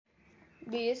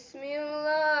بسم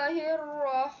الله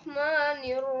الرحمن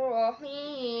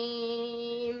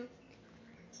الرحيم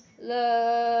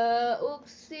لا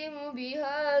أقسم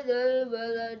بهذا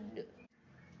البلد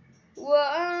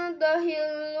وأنت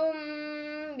حل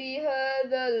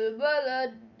بهذا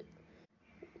البلد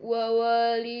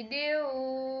ووالد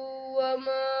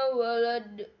وما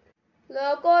ولد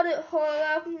لقد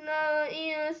خلقنا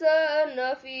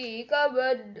الإنسان في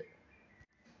كبد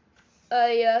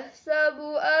أيحسب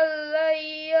أن لن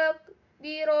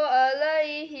يقدر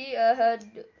عليه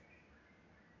أحد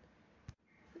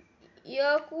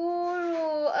يقول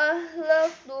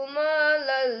أهلكت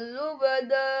مالا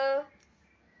لبدا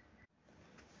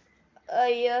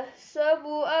أيحسب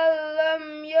أن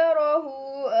لم يره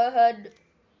أحد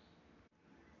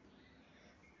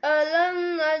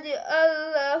ألم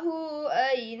نجعل له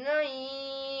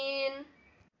عينين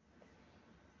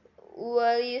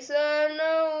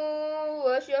ولسانا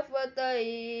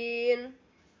وشفتين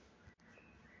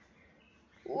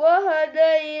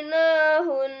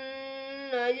وهديناه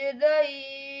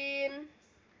النجدين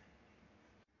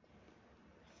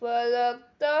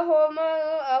فلاقتحم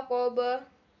العقبة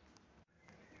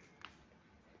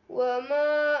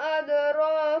وما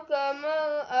أدراك ما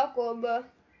العقبة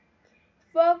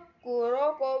فك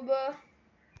رقبة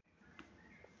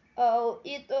أو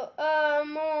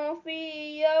إطعام في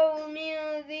يوم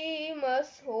ذي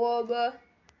مسغبة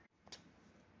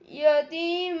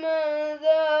يتيما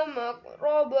ذا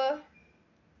مقربة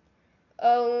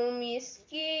أو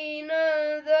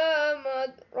مسكينا ذا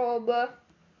متربة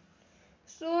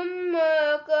ثم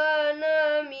كان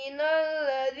من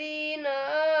الذين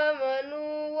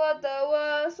آمنوا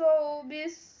وتواصوا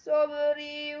بالصبر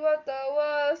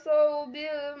وتواصوا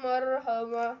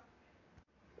بالمرحمة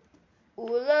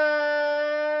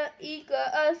أولئك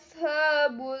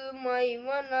أصحاب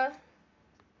الميمنة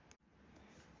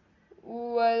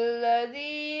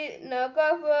والذين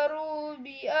كفروا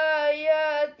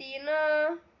بآياتنا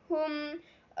هم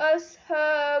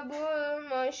أصحاب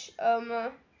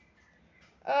المشأمة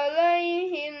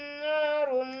عليهم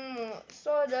نار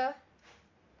مؤصدة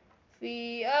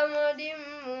في أمد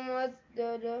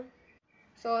ممددة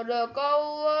صدق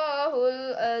الله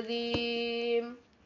العظيم.